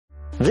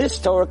This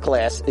Torah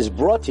class is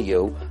brought to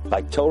you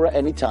by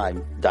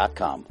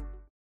TorahAnytime.com.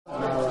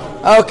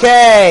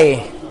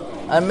 Okay,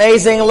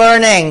 amazing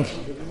learning.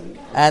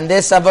 And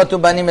this Avotu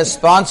Banim is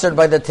sponsored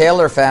by the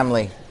Taylor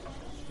family.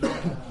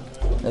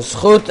 The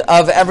zchut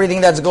of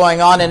everything that's going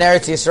on in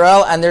Eretz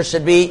Yisrael, and there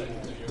should be,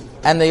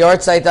 and the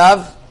yortzeit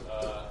of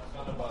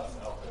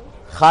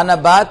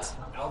Chana Bat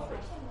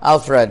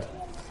Alfred.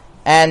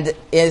 And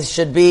it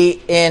should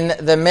be in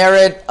the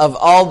merit of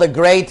all the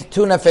great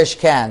tuna fish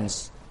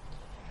cans.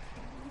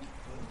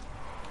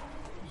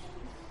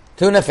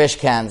 Tuna fish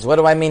cans. What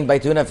do I mean by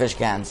tuna fish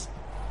cans?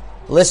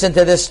 Listen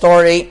to this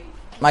story,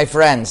 my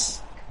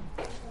friends.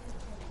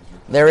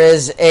 There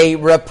is a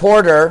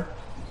reporter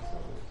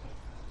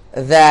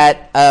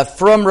a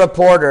Frum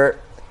reporter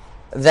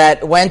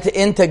that went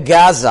into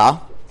Gaza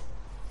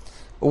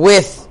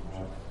with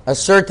a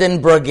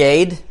certain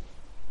brigade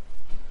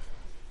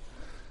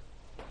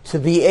to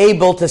be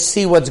able to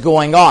see what's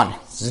going on.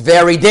 It's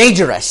very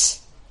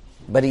dangerous.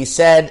 But he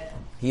said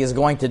he is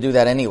going to do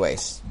that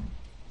anyways.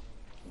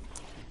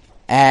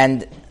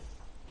 And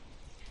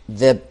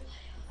the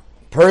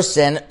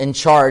person in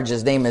charge,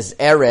 his name is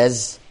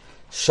Erez,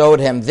 showed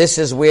him, this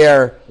is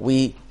where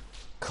we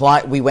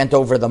went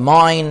over the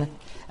mine,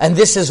 and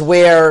this is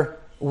where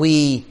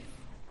we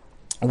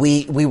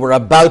were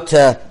about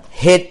to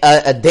hit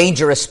a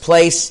dangerous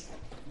place.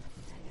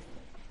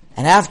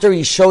 And after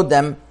he showed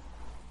them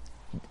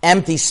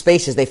empty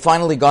spaces, they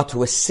finally got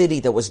to a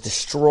city that was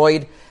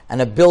destroyed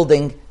and a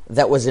building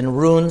that was in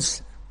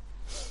ruins.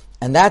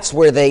 And that's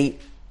where they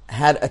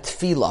had a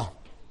tefillah.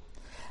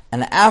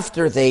 And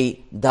after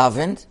they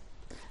davened,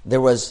 there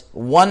was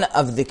one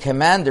of the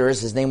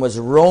commanders, his name was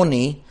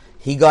Roni,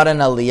 he got an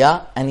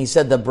aliyah, and he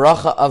said the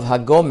bracha of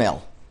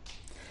Hagomel.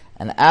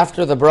 And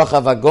after the bracha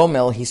of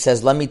Hagomel, he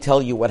says, let me tell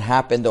you what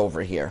happened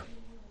over here.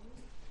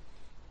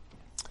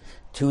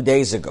 2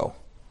 days ago.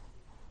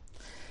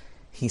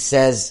 He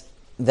says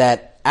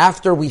that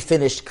after we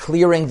finished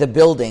clearing the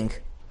building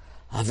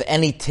of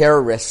any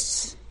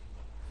terrorists,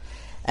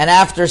 and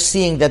after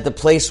seeing that the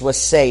place was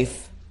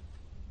safe,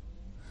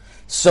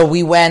 so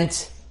we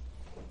went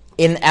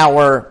in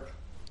our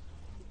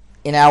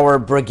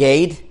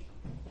brigade,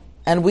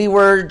 and we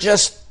were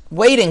just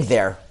waiting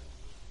there.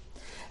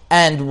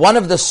 And one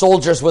of the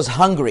soldiers was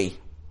hungry,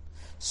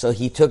 so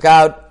he took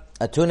out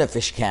a tuna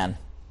fish can.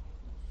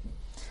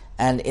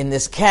 And in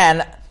this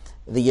can,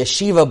 the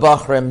yeshiva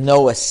bachrim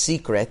know a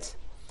secret,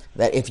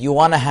 that if you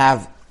want to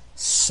have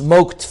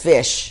smoked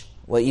fish,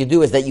 what you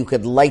do is that you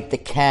could light the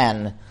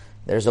can.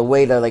 There's a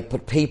way to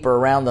put paper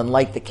around and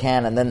light the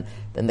can, and then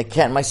the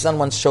can. My son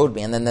once showed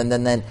me, and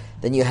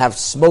then you have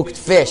smoked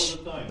fish.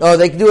 Oh,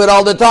 they do it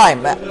all the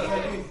time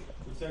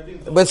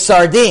with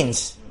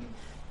sardines.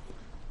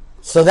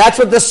 So that's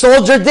what the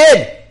soldier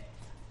did,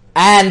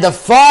 and the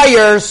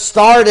fire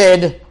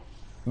started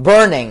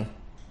burning.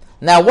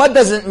 Now, what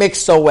doesn't mix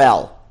so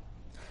well?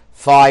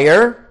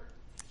 Fire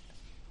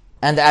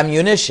and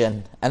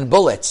ammunition and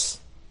bullets.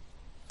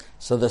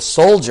 So the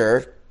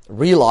soldier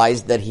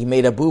realized that he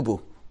made a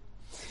boo-boo.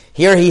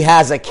 Here he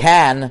has a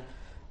can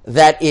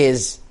that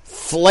is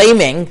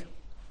flaming,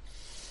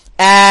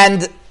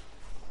 and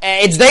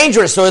it's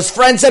dangerous. So his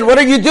friend said, what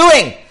are you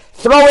doing?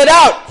 Throw it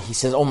out. He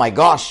says, oh my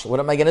gosh,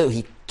 what am I going to do?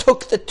 He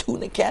took the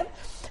tuna can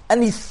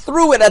and he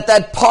threw it at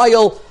that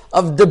pile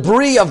of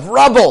debris, of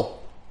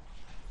rubble.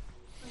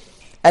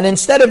 And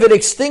instead of it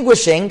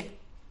extinguishing,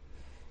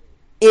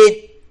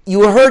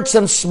 you heard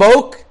some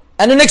smoke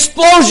and an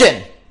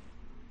explosion.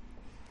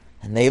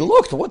 And they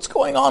looked, what's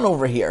going on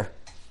over here?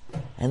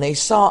 And they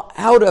saw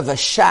out of a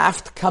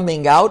shaft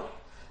coming out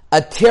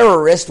a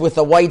terrorist with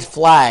a white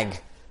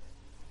flag.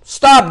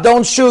 Stop,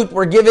 don't shoot,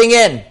 we're giving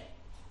in.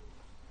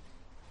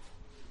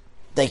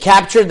 They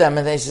captured them,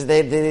 and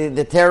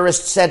the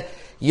terrorists said,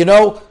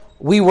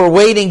 we were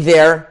waiting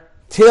there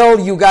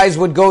till you guys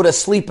would go to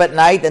sleep at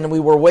night, and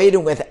we were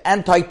waiting with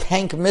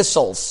anti-tank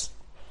missiles.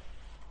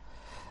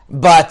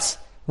 But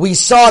we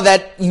saw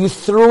that you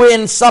threw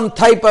in some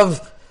type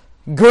of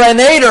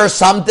grenade or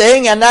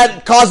something, and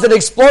that caused an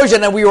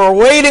explosion, and we were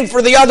waiting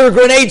for the other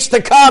grenades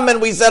to come,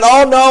 and we said,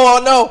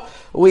 oh no,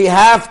 we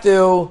have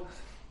to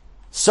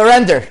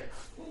surrender.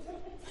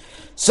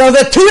 So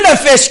the tuna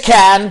fish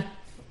can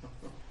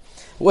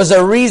was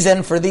a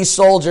reason for these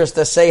soldiers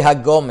to say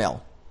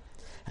Hagomel.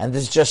 And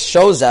this just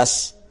shows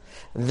us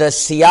the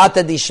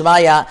siyata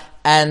dishmaya,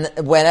 and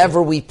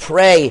whenever we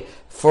pray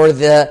for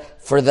the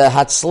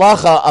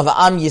hatzlacha of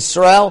Am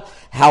Yisrael,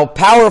 how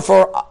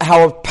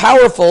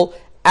powerful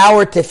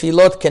our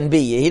tefillot can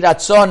be. Yehi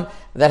ratzon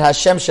that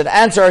Hashem should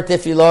answer our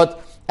tefillot,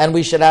 and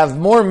we should have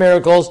more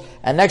miracles.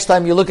 And next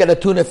time you look at a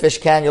tuna fish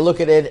can, you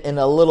look at it in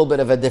a little bit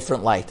of a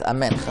different light.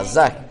 Amen.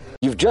 Chazak.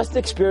 You've just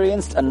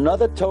experienced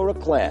another Torah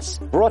class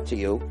brought to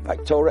you by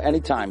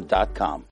TorahAnytime.com.